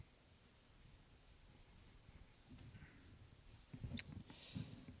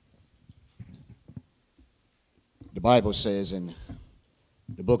The Bible says in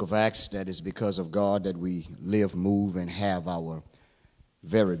the book of Acts that it's because of God that we live, move, and have our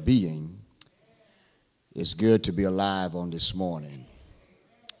very being. It's good to be alive on this morning.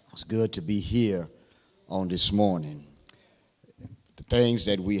 It's good to be here on this morning. The things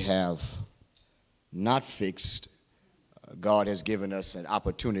that we have not fixed, God has given us an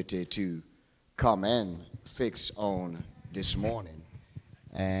opportunity to come and fix on this morning.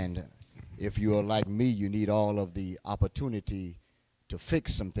 And if you're like me, you need all of the opportunity to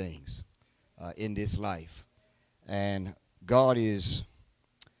fix some things in this life. And God is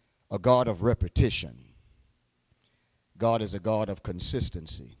a God of repetition. God is a God of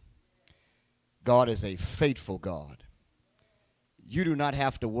consistency. God is a faithful God. You do not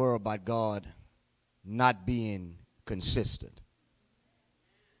have to worry about God not being consistent.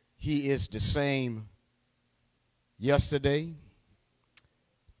 He is the same yesterday,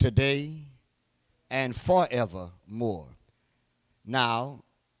 today, and forevermore. Now,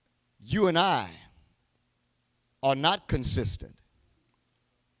 you and I are not consistent.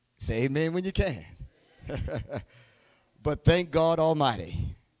 Say amen when you can. But thank God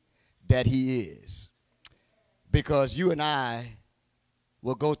Almighty that He is. Because you and I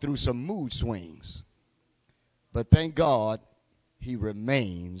will go through some mood swings. But thank God He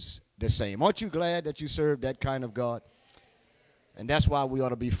remains the same. Aren't you glad that you serve that kind of God? And that's why we ought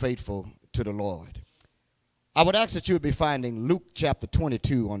to be faithful to the Lord. I would ask that you would be finding Luke chapter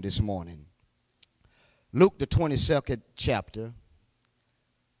 22 on this morning. Luke the 22nd chapter.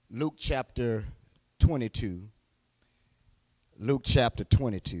 Luke chapter 22. Luke chapter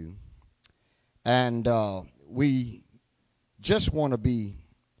 22. And we just want to be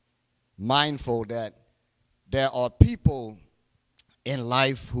mindful that there are people in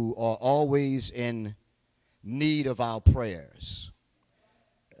life who are always in need of our prayers.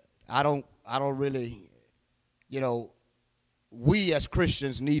 I don't really, we as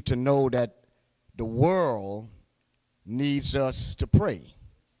Christians need to know that the world needs us to pray.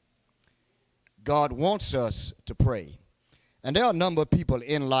 God wants us to pray. And there are a number of people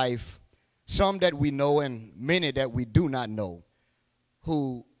in life, some that we know and many that we do not know,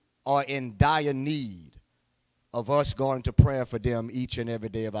 who are in dire need of us going to prayer for them each and every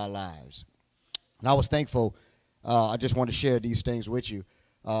day of our lives. And I was thankful. I just want to share these things with you.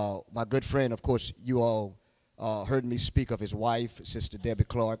 My good friend, of course, you all heard me speak of his wife, Sister Debbie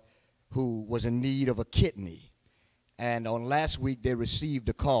Clark, who was in need of a kidney. And on last week, they received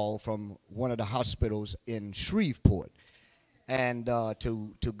a call from one of the hospitals in Shreveport and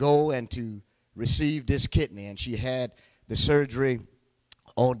to go and to receive this kidney. And she had the surgery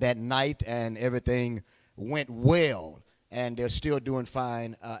on that night, and everything went well. And they're still doing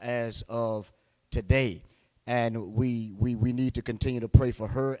fine as of today. And we need to continue to pray for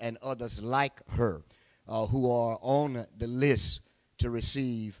her and others like her who are on the list to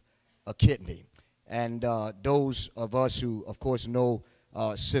receive a kidney. And those of us who, of course, know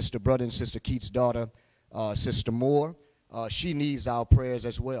Brother and Sister Keith's daughter, Sister Moore, she needs our prayers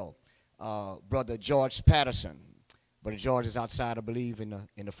as well. Brother George Patterson, Brother George is outside, I believe,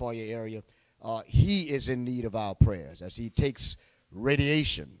 in the foyer area. He is in need of our prayers as he takes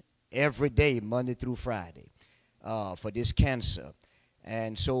radiation every day, Monday through Friday, for this cancer.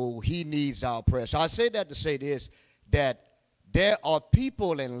 And so he needs our prayers. So I say that to say this, that there are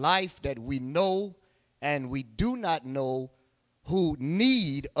people in life that we know and we do not know who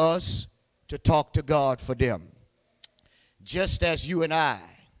need us to talk to God for them. Just as you and I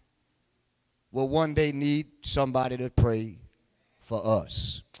will one day need somebody to pray for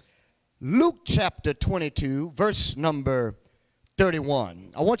us. Luke chapter 22, verse number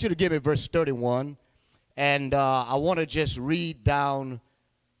 31. I want you to give me verse 31, and I want to just read down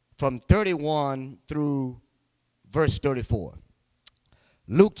from 31 through verse 34.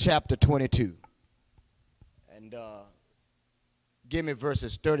 Luke chapter 22. And give me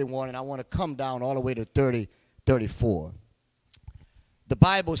verses 31, and I want to come down all the way to 34. The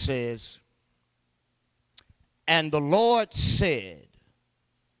Bible says, "And the Lord said,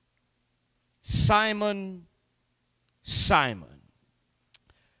 Simon, Simon."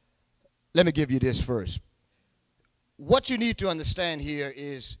 Let me give you this first. What you need to understand here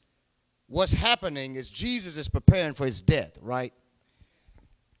is what's happening is Jesus is preparing for his death, right?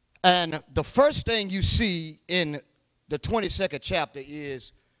 And the first thing you see in the 22nd chapter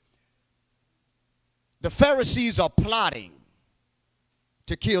is the Pharisees are plotting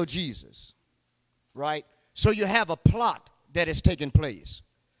to kill Jesus, right? So you have a plot that is taking place.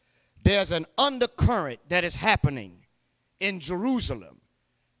 There's an undercurrent that is happening in Jerusalem,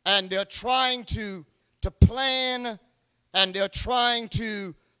 and they're trying to plan, and they're trying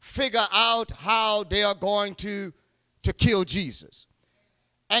to figure out how they are going to to kill Jesus.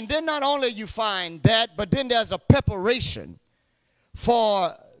 And then not only you find that, but then there's a preparation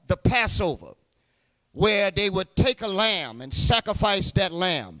for the Passover, where they would take a lamb and sacrifice that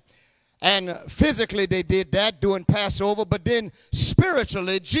lamb. And physically they did that during Passover, but then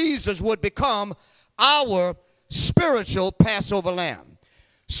spiritually Jesus would become our spiritual Passover lamb.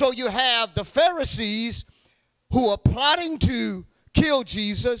 So you have the Pharisees who are plotting to kill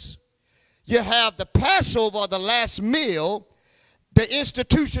Jesus. You have the Passover, the last meal, the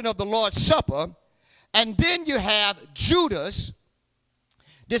institution of the Lord's Supper, and then you have Judas.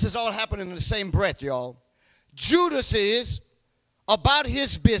 This is all happening in the same breath, y'all. Judas is about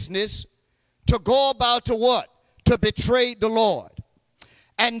his business to go about to what? To betray the Lord.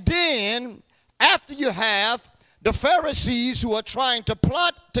 And then after you have the Pharisees who are trying to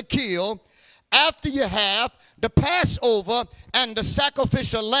plot to kill, after you have the Passover and the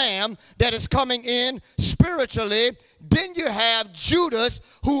sacrificial lamb that is coming in spiritually, then you have Judas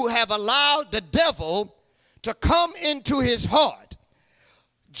who have allowed the devil to come into his heart.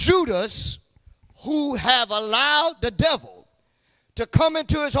 Judas who have allowed the devil to come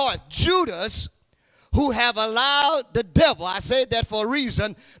into his heart. Judas who have allowed the devil, I say that for a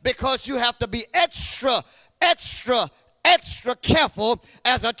reason, because you have to be extra careful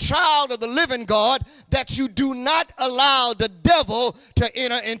as a child of the living God that you do not allow the devil to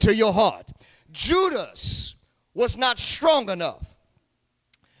enter into your heart. Judas was not strong enough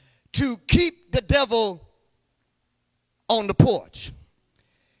to keep the devil on the porch.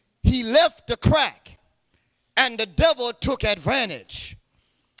 He left the crack, and the devil took advantage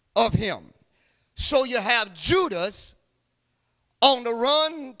of him. So you have Judas on the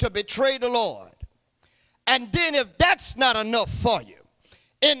run to betray the Lord. And then if that's not enough for you,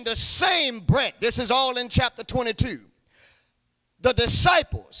 in the same breath, this is all in chapter 22, the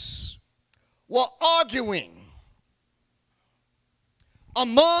disciples were arguing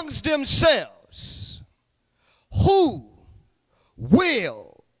amongst themselves who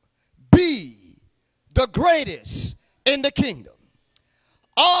will be the greatest in the kingdom.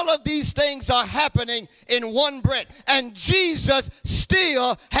 All of these things are happening in one breath, and Jesus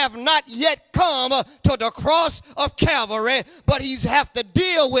still have not yet come to the cross of Calvary, but he's have to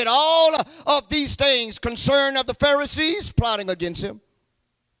deal with all of these things. Concern of the Pharisees plotting against him,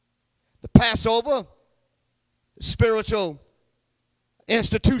 the Passover, the spiritual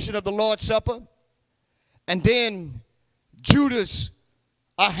institution of the Lord's Supper, and then Judas,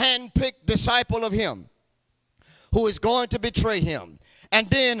 a hand-picked disciple of him, who is going to betray him. And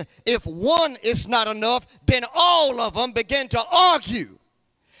then if one is not enough, then all of them begin to argue.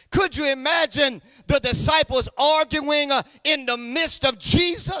 Could you imagine the disciples arguing in the midst of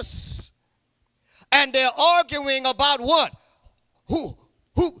Jesus? And they're arguing about what? Who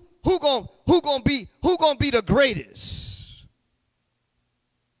gonna be the greatest?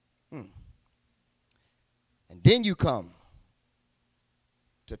 And then you come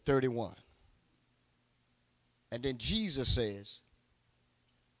to 31. And then Jesus says,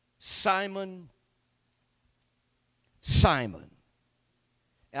 Simon, Simon.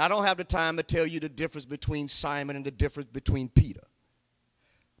 And I don't have the time to tell you the difference between Simon and the difference between Peter.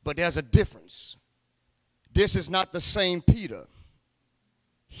 But there's a difference. This is not the same Peter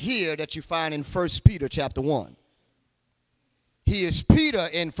here that you find in 1 Peter chapter 1. He is Peter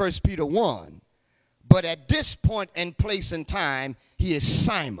in 1 Peter 1. But at this point and place in time, he is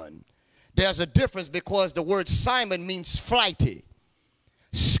Simon. There's a difference because the word Simon means flighty,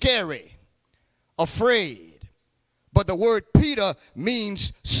 scary, afraid. But the word Peter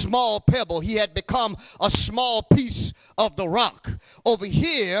means small pebble. He had become a small piece of the rock. Over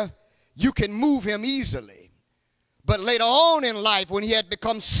here, you can move him easily. But later on in life, when he had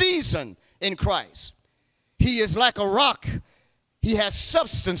become seasoned in Christ, he is like a rock. He has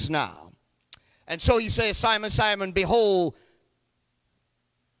substance now. And so he says, Simon, Simon, behold,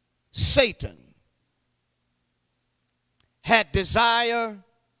 Satan had desire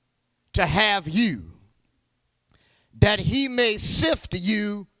to have you, that he may sift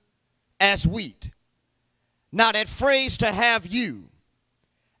you as wheat. Now that phrase, to have you,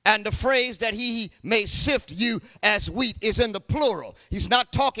 and the phrase that he may sift you as wheat, is in the plural. He's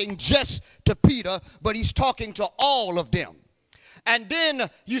not talking just to Peter, but he's talking to all of them. And then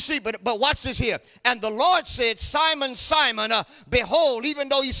you see, but watch this here. And the Lord said, Simon, Simon, behold, even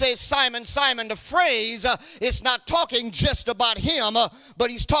though he says Simon, Simon, the phrase is not talking just about him,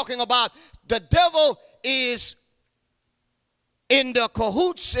 but he's talking about the devil is in the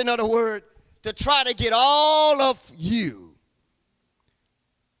cahoots, in other words, to try to get all of you.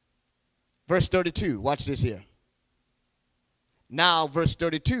 Verse 32, watch this here. Now, verse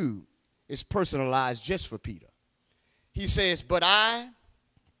 32 is personalized just for Peter. He says, but I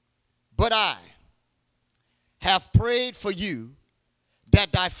have prayed for you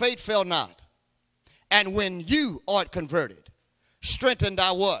that thy faith fail not. And when you art converted, strengthen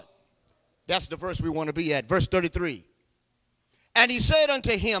thy what? That's the verse we want to be at, verse 33. And he said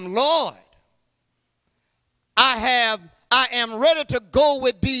unto him, Lord, I am ready to go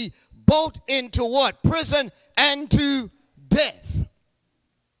with thee both into what? Prison and to death.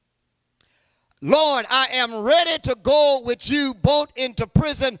 Lord, I am ready to go with you both into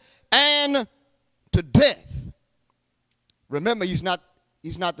prison and to death. Remember, he's not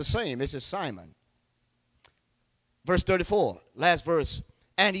the same. This is Simon. Verse 34, last verse.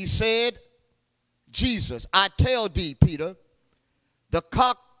 And he said, Jesus, I tell thee, Peter, the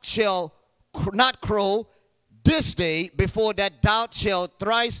cock shall not crow this day before that thou shalt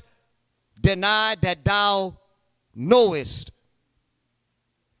thrice deny that thou knowest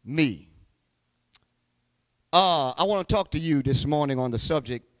me. I want to talk to you this morning on the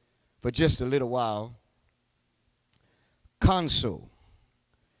subject for just a little while. Counsel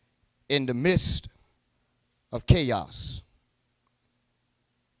in the midst of chaos.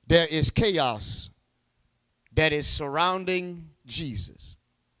 There is chaos that is surrounding Jesus.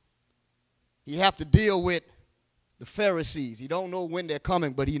 You have to deal with the Pharisees. He don't know when they're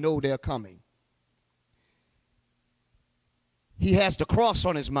coming, but he know they're coming. He has the cross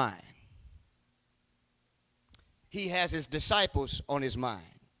on his mind. He has his disciples on his mind.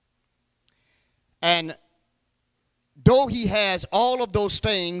 And though he has all of those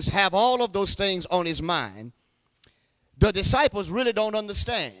things, on his mind, the disciples really don't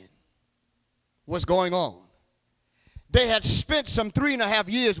understand what's going on. They had spent some 3.5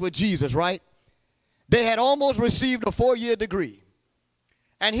 years with Jesus, right? They had almost received a 4-year degree.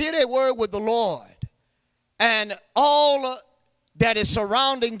 And here they were with the Lord. And all that is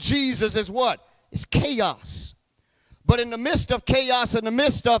surrounding Jesus is what? It's chaos. But in the midst of chaos, in the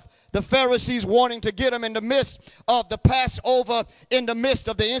midst of the Pharisees wanting to get him, in the midst of the Passover, in the midst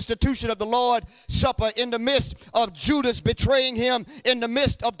of the institution of the Lord's Supper, in the midst of Judas betraying him, in the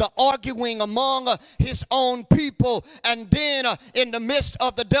midst of the arguing among his own people, and then in the midst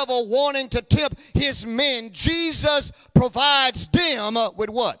of the devil wanting to tempt his men, Jesus provides them with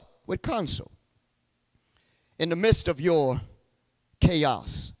what? With counsel. In the midst of your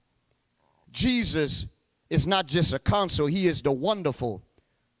chaos, Jesus is not just a counselor, he is the wonderful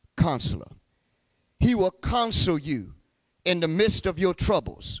counselor. He will counsel you in the midst of your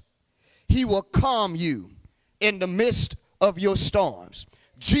troubles. He will calm you in the midst of your storms.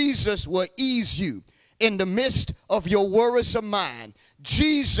 Jesus will ease you in the midst of your worrisome mind.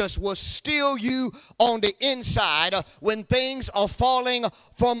 Jesus will still you on the inside when things are falling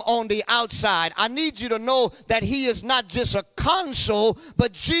from on the outside. I need you to know that he is not just a counsel,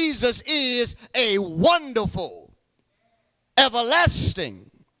 but Jesus is a wonderful, everlasting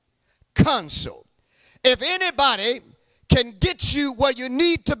counsel. If anybody can get you where you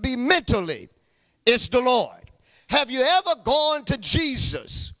need to be mentally, it's the Lord. Have you ever gone to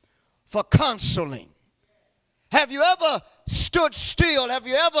Jesus for counseling? Have you ever stood still? Have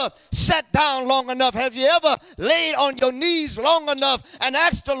you ever sat down long enough? Have you ever laid on your knees long enough and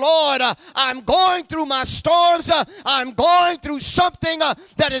asked the Lord, I'm going through my storms. I'm going through something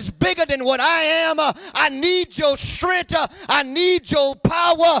that is bigger than what I am. I need your strength. I need your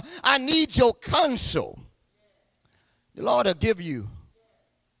power. I need your counsel. The Lord will give you.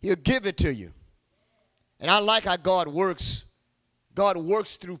 He'll give it to you. And I like how God works. God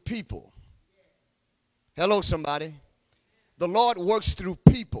works through people. Hello, somebody. The Lord works through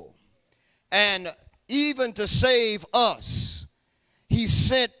people. And even to save us, he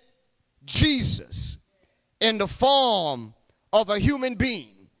sent Jesus in the form of a human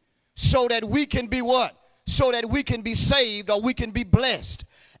being so that we can be what? So that we can be saved or we can be blessed.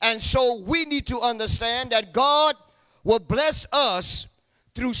 And so we need to understand that God will bless us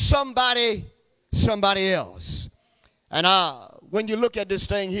through somebody else. And when you look at this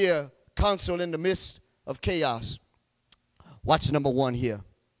thing here, counsel in the midst of chaos, watch number 1 here.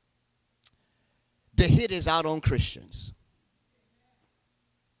 The hit is out on Christians.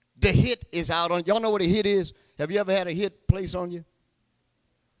 The hit is out on, y'all know what a hit is? Have you ever had a hit placed on you?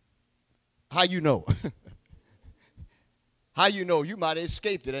 How you know? How you know? You might have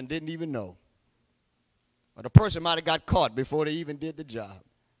escaped it and didn't even know. Or the person might have got caught before they even did the job.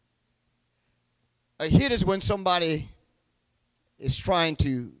 A hit is when somebody is trying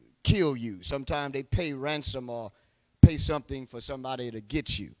to kill you. Sometimes they pay ransom or pay something for somebody to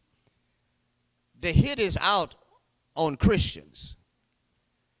get you. The hit is out on Christians.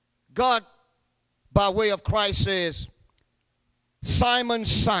 God, by way of Christ, says, Simon,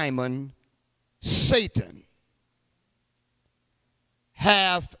 Simon, Satan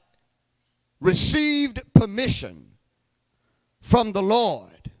have received permission from the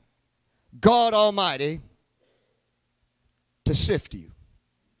Lord, God Almighty, to sift you.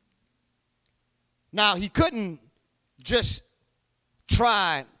 Now, he couldn't just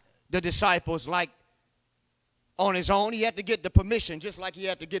try the disciples like on his own. He had to get the permission, just like he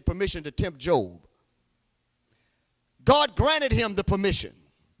had to get permission to tempt Job. God granted him the permission.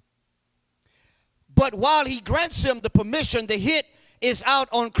 But while he grants him the permission, the hit is out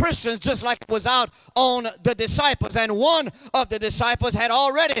on Christians just like it was out on the disciples. And one of the disciples had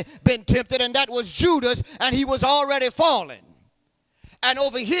already been tempted, and that was Judas, and he was already fallen. And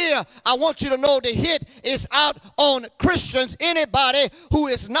over here, I want you to know the hit is out on Christians. Anybody who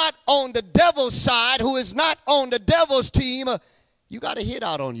is not on the devil's side, who is not on the devil's team, you got a hit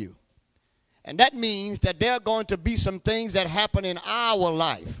out on you. And that means that there are going to be some things that happen in our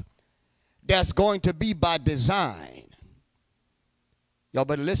life that's going to be by design. Y'all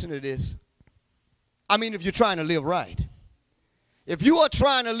better listen to this. I mean, if you're trying to live right. If you are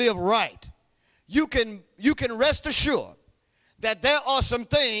trying to live right, you can rest assured that there are some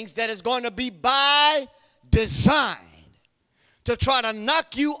things that is going to be by design to try to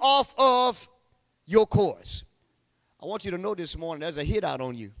knock you off of your course. I want you to know this morning there's a hit out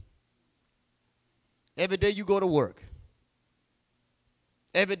on you. Every day you go to work.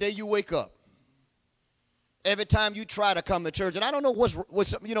 Every day you wake up. Every time you try to come to church. And I don't know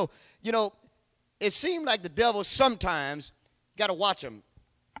what's you know, it seems like the devil sometimes, got to watch him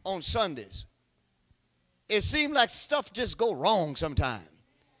on Sundays. It seems like stuff just go wrong sometimes.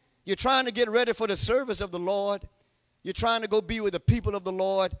 You're trying to get ready for the service of the Lord. You're trying to go be with the people of the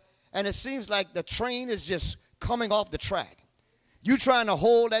Lord. And it seems like the train is just coming off the track. You trying to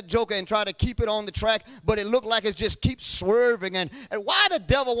hold that joker and try to keep it on the track, but it looked like it just keeps swerving. And why the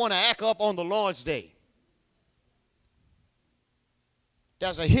devil want to act up on the Lord's day?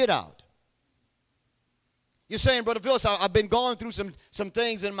 There's a hit out. You're saying, Brother Phil, I've been going through some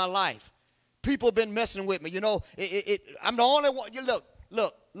things in my life. People have been messing with me. You know, I'm the only one. You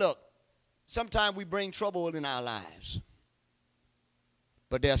look. Sometimes we bring trouble in our lives.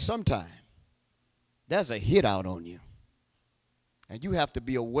 But there's a hit out on you. And you have to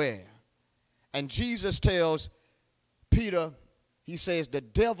be aware. And Jesus tells Peter, he says, the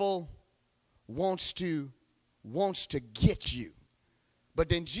devil wants to get you. But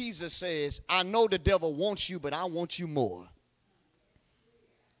then Jesus says, I know the devil wants you, but I want you more.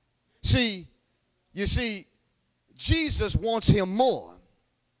 You see, Jesus wants him more.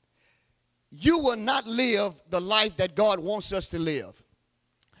 You will not live the life that God wants us to live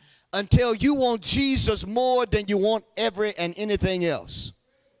until you want Jesus more than you want every and anything else.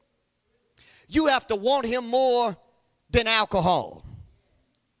 You have to want him more than alcohol.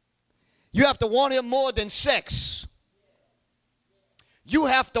 You have to want him more than sex. You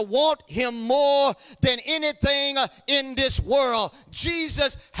have to want him more than anything in this world.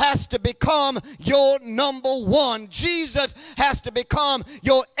 Jesus has to become your number one. Jesus has to become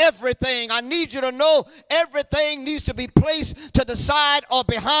your everything. I need you to know everything needs to be placed to the side or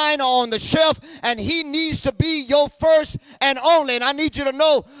behind or on the shelf, and he needs to be your first and only. And I need you to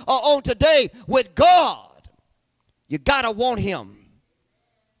know on today, with God, you got to want him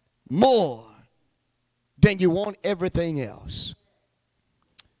more than you want everything else.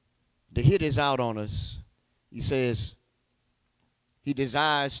 The hit is out on us. He says he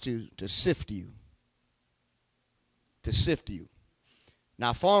desires to sift you. To sift you.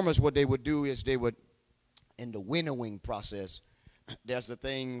 Now, farmers, what they would do is they would, in the winnowing process, there's the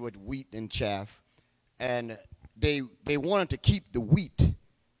thing with wheat and chaff, and they wanted to keep the wheat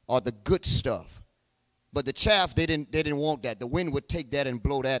or the good stuff. But the chaff, they didn't want that. The wind would take that and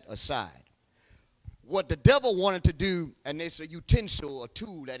blow that aside. What the devil wanted to do, and it's a utensil, a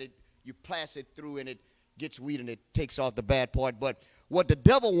tool that you pass it through and it gets wheat and it takes off the bad part. But what the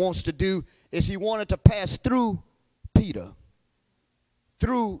devil wants to do is he wanted to pass through Peter,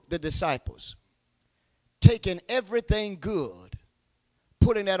 through the disciples, taking everything good,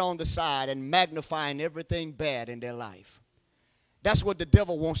 putting that on the side and magnifying everything bad in their life. That's what the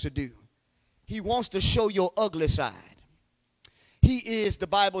devil wants to do. He wants to show your ugly side. He is, the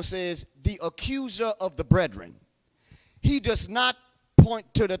Bible says, the accuser of the brethren. He does not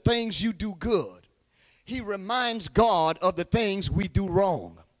point to the things you do good. He reminds God of the things we do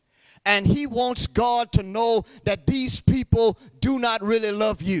wrong. And he wants God to know that these people do not really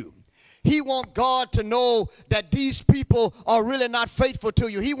love you. He wants God to know that these people are really not faithful to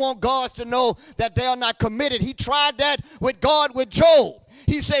you. He wants God to know that they are not committed. He tried that with God with Job.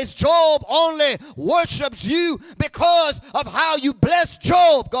 He says Job only worships you because of how you bless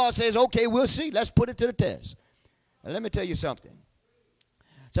Job. God says, okay, we'll see. Let's put it to the test. And let me tell you something.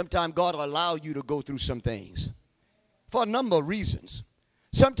 Sometimes God will allow you to go through some things for a number of reasons.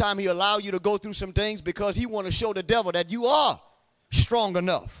 Sometimes he'll allow you to go through some things because he want to show the devil that you are strong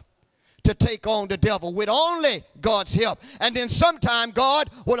enough to take on the devil with only God's help. And then sometime God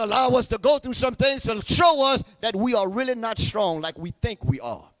will allow us to go through some things to show us that we are really not strong like we think we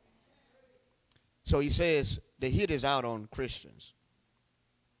are. So he says the hit is out on Christians.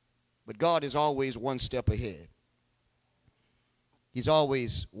 But God is always one step ahead. He's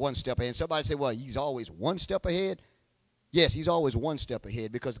always one step ahead. Somebody say, well, he's always one step ahead. Yes, he's always one step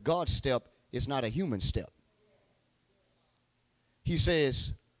ahead because God's step is not a human step. He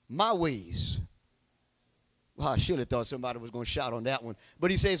says, my ways. Well, I should have thought somebody was going to shout on that one.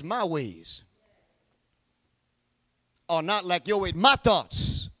 But he says, my ways are not like your ways. My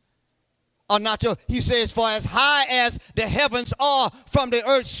thoughts are not your. He says, for as high as the heavens are from the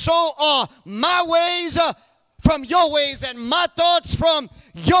earth, so are my ways from your ways and my thoughts from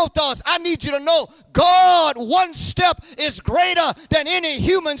your thoughts. I need you to know God, one step is greater than any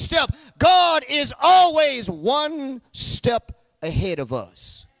human step. God is always one step ahead of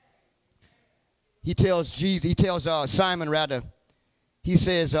us. He tells Simon rather, he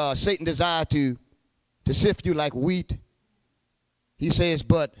says, Satan desired to sift you like wheat. He says,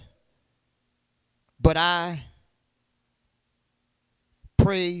 but I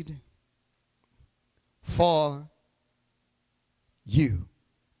prayed for you.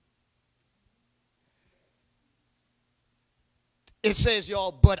 It says,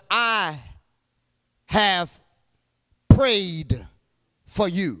 y'all, but I have prayed for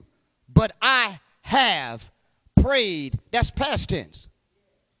you. But I have prayed. That's past tense.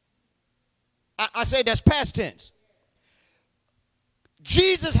 I say that's past tense.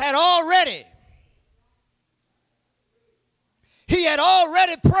 Jesus had already, he had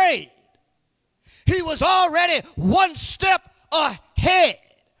already prayed. He was already one step ahead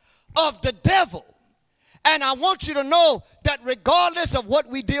of the devil. And I want you to know that regardless of what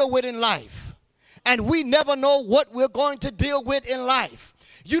we deal with in life, and we never know what we're going to deal with in life.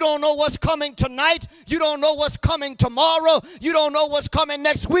 You don't know what's coming tonight. You don't know what's coming tomorrow. You don't know what's coming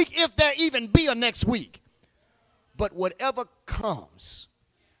next week, if there even be a next week. But whatever comes,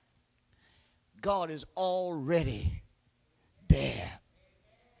 God is already there.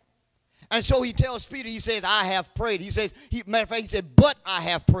 And so he tells Peter, he says, I have prayed. He says, matter of fact, he said, but I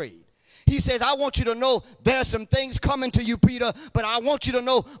have prayed. He says, I want you to know there are some things coming to you, Peter, but I want you to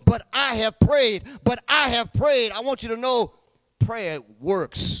know, but I have prayed. But I have prayed. I want you to know prayer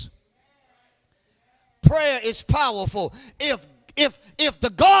works. Prayer is powerful. If the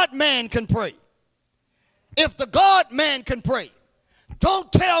God man can pray, if the God man can pray,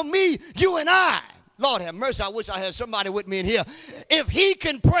 don't tell me you and I, Lord have mercy, I wish I had somebody with me in here. If he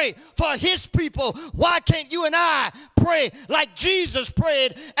can pray for his people, why can't you and I pray like Jesus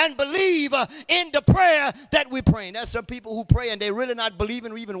prayed and believe in the prayer that we're praying? There's some people who pray and they're really not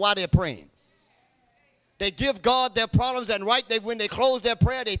believing even why they're praying. They give God their problems and when they close their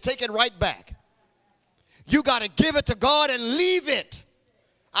prayer, they take it right back. You got to give it to God and leave it.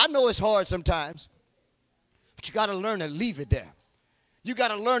 I know it's hard sometimes, but you got to learn to leave it there. You got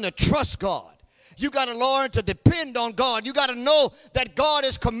to learn to trust God. You got to learn to depend on God. You got to know that God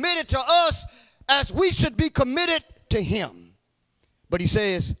is committed to us as we should be committed to him. But he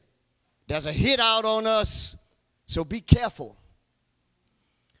says, there's a hit out on us, so be careful.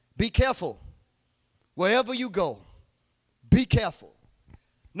 Be careful. Wherever you go, be careful.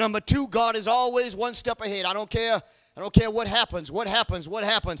 Number two, God is always one step ahead. I don't care what happens.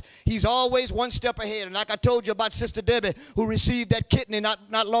 He's always one step ahead. And like I told you about Sister Debbie, who received that kidney not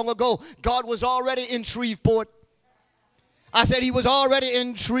long ago, God was already in Shreveport. I said he was already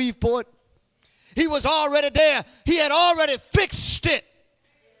in Shreveport. He was already there. He had already fixed it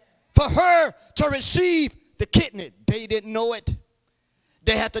for her to receive the kidney. They didn't know it.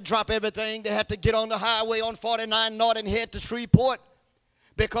 They had to drop everything. They had to get on the highway on 49 North and head to Shreveport.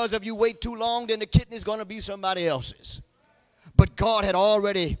 Because if you wait too long, then the kidney is going to be somebody else's. But God had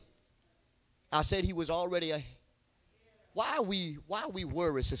already, I said he was already, why are we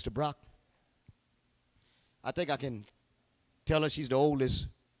worried, Sister Brock? I think I can tell her she's the oldest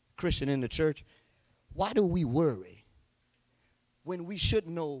Christian in the church. Why do we worry when we should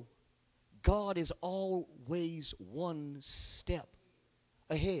know God is always one step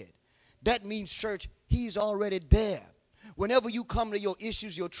ahead? That means, church, he's already there. Whenever you come to your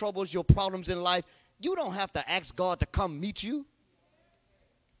issues, your troubles, your problems in life, you don't have to ask God to come meet you.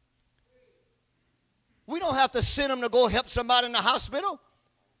 We don't have to send him to go help somebody in the hospital.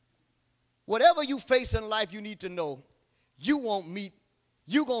 Whatever you face in life, you need to know you're going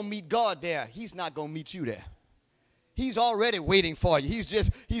to meet God there. He's not going to meet you there. He's already waiting for you. He's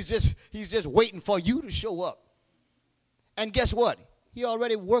just waiting for you to show up. And guess what? He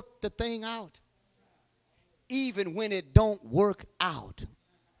already worked the thing out. Even when it don't work out.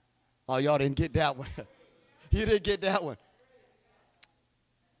 Oh, y'all didn't get that one. You didn't get that one.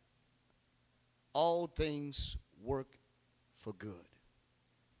 All things work for good.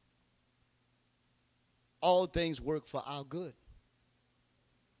 All things work for our good.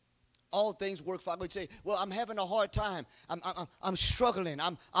 All things work for our good. Say, well, I'm having a hard time. I'm struggling.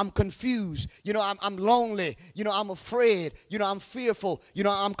 I'm confused. You know, I'm lonely. You know, I'm afraid. You know, I'm fearful. You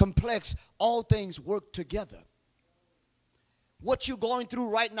know, I'm complex. All things work together. What you're going through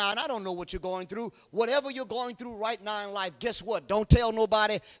right now, and I don't know what you're going through, whatever you're going through right now in life, guess what? Don't tell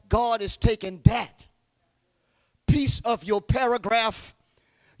nobody. God is taking that piece of your paragraph,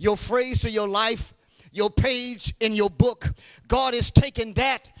 your phrase of your life, your page in your book. God is taking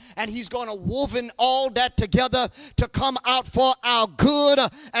that and he's going to woven all that together to come out for our good.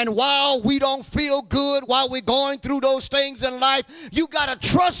 And while we don't feel good, while we're going through those things in life, you got to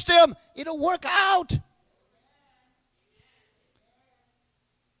trust him. It'll work out.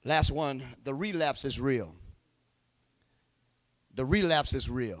 Last one, the relapse is real. The relapse is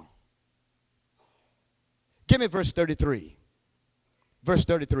real. Give me verse 33. Verse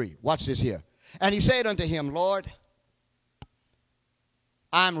 33. Watch this here. And he said unto him, Lord,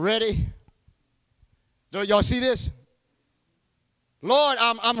 I'm ready. Do y'all see this? Lord,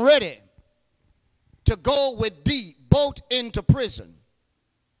 I'm ready to go with thee both into prison.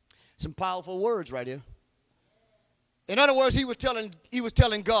 Some powerful words right here. In other words, he was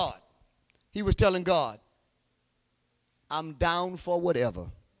telling God. He was telling God, I'm down for whatever.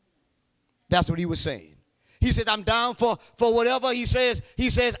 That's what he was saying. He said, I'm down for whatever. He says,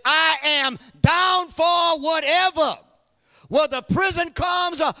 I am down for whatever. Whether prison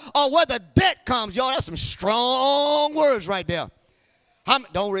comes or whether debt comes. Y'all, that's some strong words right there.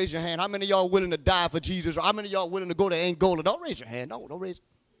 Don't raise your hand. How many of y'all willing to die for Jesus? Or how many of y'all willing to go to Angola? Don't raise your hand. Don't raise it.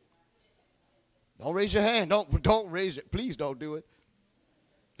 Don't raise your hand. Don't raise it. Please don't do it.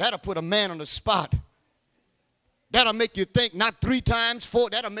 That'll put a man on the spot. That'll make you think not 3 times,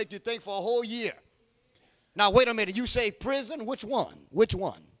 4. That'll make you think for a whole year. Now, wait a minute. You say prison? Which one? Which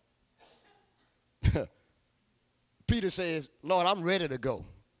one? Peter says, Lord, I'm ready to go.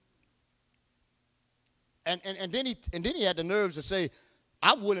 And then he had the nerves to say,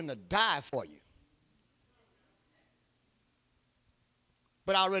 I'm willing to die for you.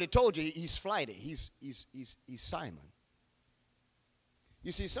 But I already told you he's flighty. He's Simon.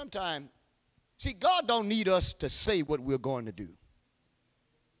 You see, sometimes, God don't need us to say what we're going to do.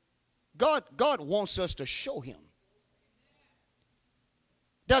 God wants us to show him.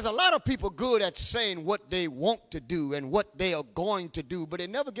 There's a lot of people good at saying what they want to do and what they are going to do, but they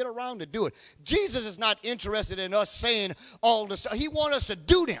never get around to do it. Jesus is not interested in us saying all the stuff. He wants us to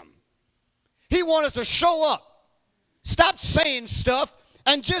do them. He wants us to show up. Stop saying stuff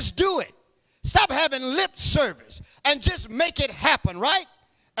and just do it. Stop having lip service and just make it happen, right?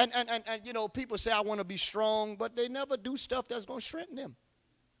 And you know, people say, I want to be strong, but they never do stuff that's going to strengthen them.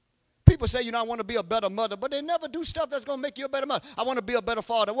 People say, you know, I want to be a better mother, but they never do stuff that's going to make you a better mother. I want to be a better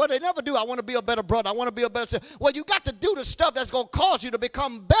father. Well, they never do. I want to be a better brother. I want to be a better sister. Well, you got to do the stuff that's going to cause you to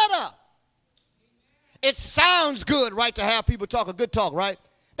become better. It sounds good, right, to have people talk a good talk, right?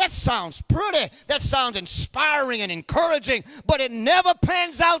 That sounds pretty. That sounds inspiring and encouraging, but it never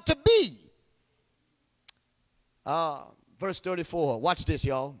pans out to be. Verse 34. Watch this,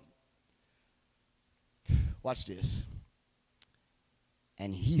 y'all. Watch this.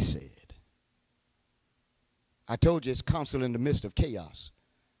 And he said, I told you it's counsel in the midst of chaos.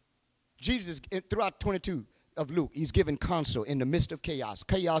 Jesus, throughout 22 of Luke, he's giving counsel in the midst of chaos.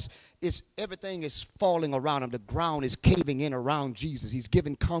 Chaos is everything is falling around him. The ground is caving in around Jesus. He's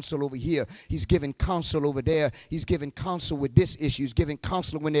giving counsel over here. He's giving counsel over there. He's giving counsel with this issue. He's giving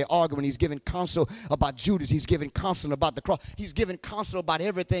counsel when they're arguing. He's giving counsel about Judas. He's giving counsel about the cross. He's giving counsel about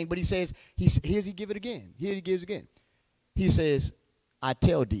everything. But he says, here's he give it again. Here he gives again. He says, I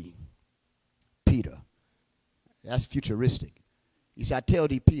tell thee, Peter. That's futuristic. He said, I tell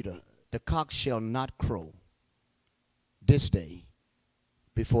thee, Peter, the cock shall not crow this day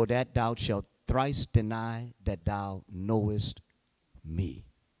before that thou shalt thrice deny that thou knowest me.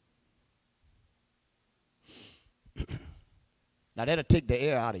 Now that'll take the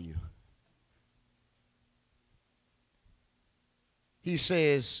air out of you. He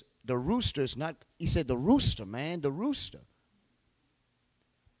says, the rooster's not, he said, the rooster, man, the rooster.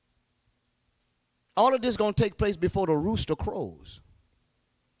 All of this is going to take place before the rooster crows.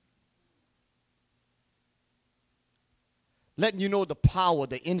 letting you know the power,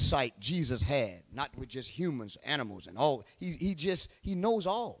 the insight Jesus had, not with just humans, animals, and all. He knows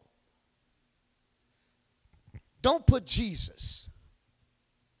all. Don't put Jesus.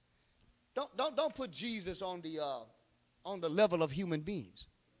 Don't put Jesus on the level of human beings.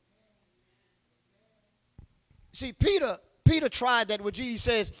 See, Peter tried that with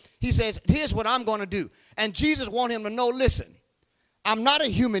Jesus. He says, here's what I'm going to do. And Jesus wanted him to know, listen, I'm not a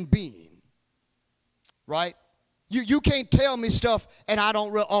human being, right? You can't tell me stuff and I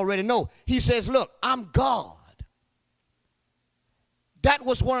don't already know. He says, look, I'm God. That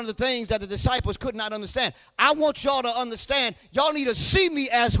was one of the things that the disciples could not understand. I want y'all to understand, y'all need to see me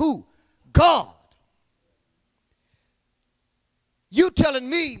as who? God. You telling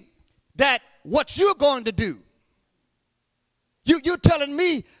me that what you're going to do, you're telling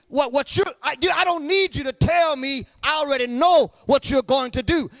me I don't need you to tell me. I already know what you're going to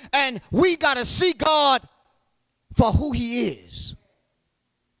do. And we got to see God for who he is.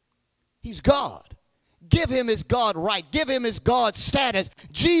 He's God. Give him his God right. Give him his God status.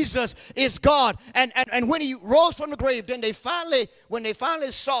 Jesus is God. And when he rose from the grave, then when they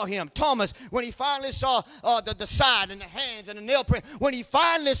finally saw him, Thomas, when he finally saw the side and the hands and the nail print, when he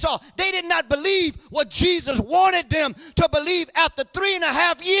finally saw, they did not believe what Jesus wanted them to believe after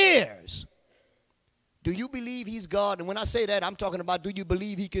 3.5 years. Do you believe he's God? And when I say that, I'm talking about, do you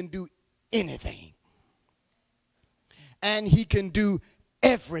believe he can do anything? And he can do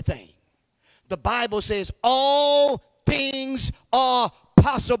everything. The Bible says all things are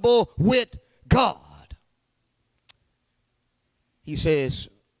possible with God. He says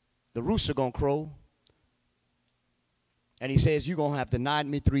the rooster gonna crow, and he says you're gonna have denied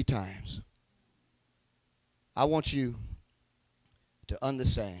me 3 times. I want you to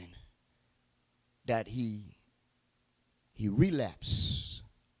understand that he relapsed.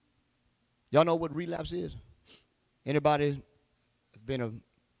 Y'all know what relapse is? Anybody been a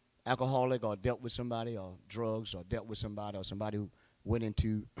alcoholic or dealt with somebody or drugs or dealt with somebody or somebody who went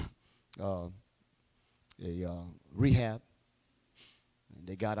into a rehab and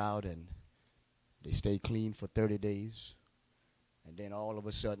they got out and they stayed clean for 30 days and then all of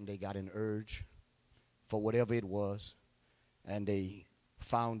a sudden they got an urge for whatever it was and they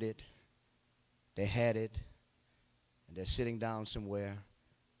found it, they had it, and they're sitting down somewhere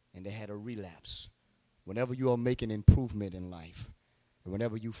and they had a relapse. Whenever you are making improvement in life,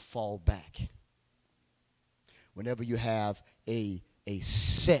 whenever you fall back, whenever you have a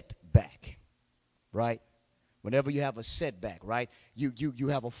setback, right? Whenever you have a setback, right? You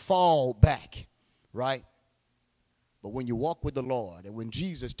have a fall back, right? But when you walk with the Lord and when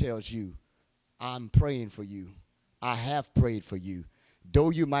Jesus tells you, I'm praying for you, I have prayed for you,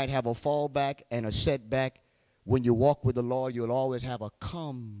 though you might have a fall back and a setback, when you walk with the Lord, you'll always have a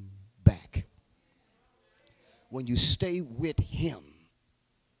comeback. When you stay with him,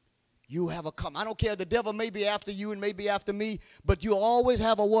 you have a come. I don't care. The devil may be after you and may be after me, but you always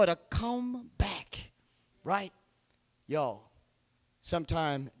have a what? A come back, right? Y'all,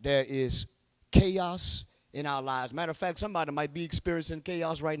 sometimes there is chaos in our lives. Matter of fact, somebody might be experiencing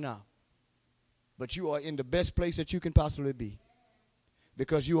chaos right now, but you are in the best place that you can possibly be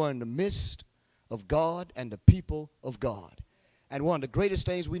because you are in the midst of God and the people of God. And one of the greatest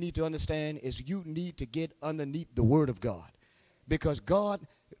things we need to understand is you need to get underneath the Word of God because God,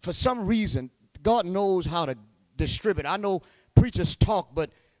 for some reason, God knows how to distribute. I know preachers talk, but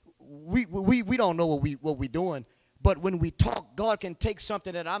we don't know what we're doing. But when we talk, God can take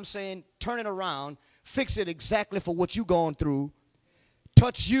something that I'm saying, turn it around, fix it exactly for what you're going through,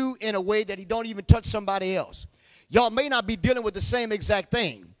 touch you in a way that he don't even touch somebody else. Y'all may not be dealing with the same exact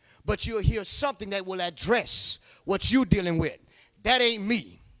thing, but you'll hear something that will address what you're dealing with. That ain't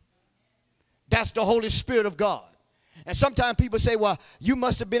me. That's the Holy Spirit of God. And sometimes people say, well, you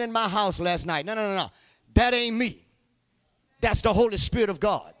must have been in my house last night. No. That ain't me. That's the Holy Spirit of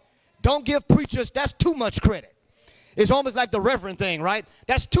God. Don't give preachers, that's too much credit. It's almost like the reverend thing, right?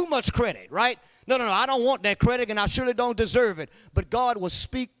 That's too much credit, right? No. I don't want that credit, and I surely don't deserve it. But God will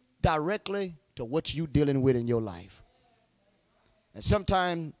speak directly to what you're dealing with in your life. And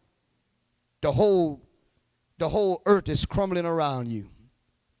sometimes the whole earth is crumbling around you.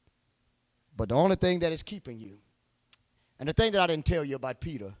 But the only thing that is keeping you, and the thing that I didn't tell you about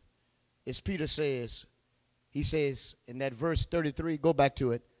Peter, is Peter says, he says in that verse 33, go back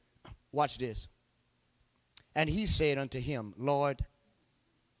to it, watch this. And he said unto him, Lord,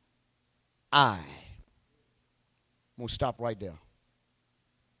 I'm going to stop right there.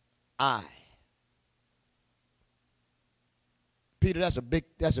 Peter, that's a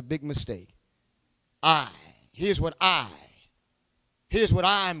big mistake. Here's what I'm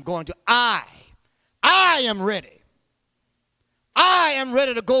going to. I am ready. I am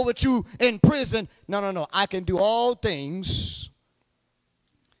ready to go with you in prison. No. I can do all things.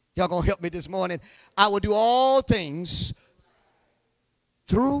 Y'all going to help me this morning? I will do all things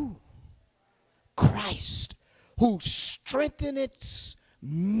through Christ who strengtheneth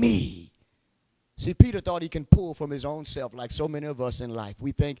me. See, Peter thought he can pull from his own self like so many of us in life.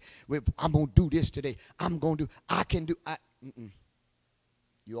 We think, I'm going to do this today. I can do.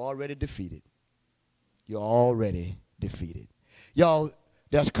 You're already defeated. You're already defeated. Y'all,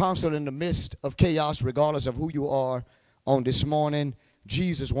 there's counsel in the midst of chaos regardless of who you are on this morning.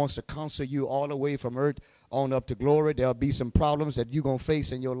 Jesus wants to counsel you all the way from earth on up to glory. There'll be some problems that you're going to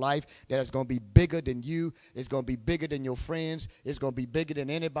face in your life that is going to be bigger than you. It's going to be bigger than your friends. It's going to be bigger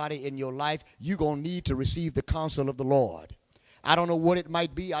than anybody in your life. You're going to need to receive the counsel of the Lord. I don't know what it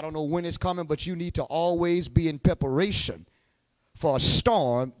might be. I don't know when it's coming, but you need to always be in preparation for a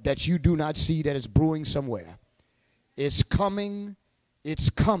storm that you do not see that is brewing somewhere. It's coming. It's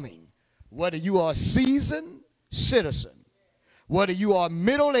coming. Whether you are a seasoned citizen, whether you are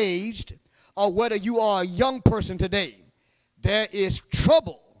middle-aged, or whether you are a young person today, there is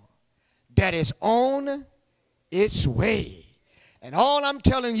trouble that is on its way. And all I'm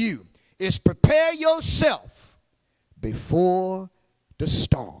telling you is prepare yourself before the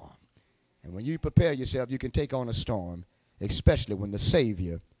storm. And when you prepare yourself, you can take on a storm, especially when the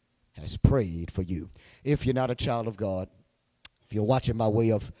Savior has prayed for you. If you're not a child of God, if you're watching by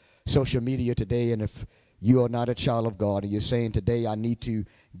way of social media today, and if you are not a child of God and you're saying today, I need to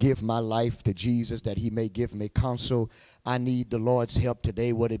give my life to Jesus that he may give me counsel. I need the Lord's help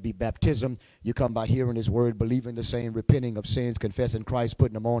today, whether it be baptism. You come by hearing his word, believing the same, repenting of sins, confessing Christ,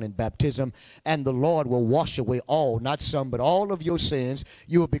 putting them on in baptism. And the Lord will wash away all, not some, but all of your sins.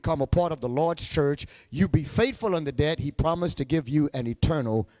 You will become a part of the Lord's church. You be faithful unto death. He promised to give you an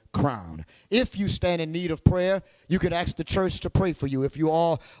eternal crown. If you stand in need of prayer, you could ask the church to pray for you. If you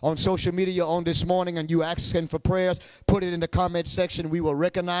are on social media on this morning and you asking for prayers, put it in the comment section. We will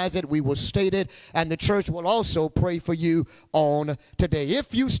recognize it. We will state it. And the church will also pray for you on today.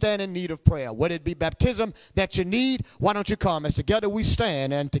 If you stand in need of prayer, whether it be baptism that you need, why don't you come as together we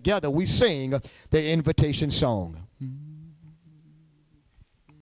stand and together we sing the invitation song.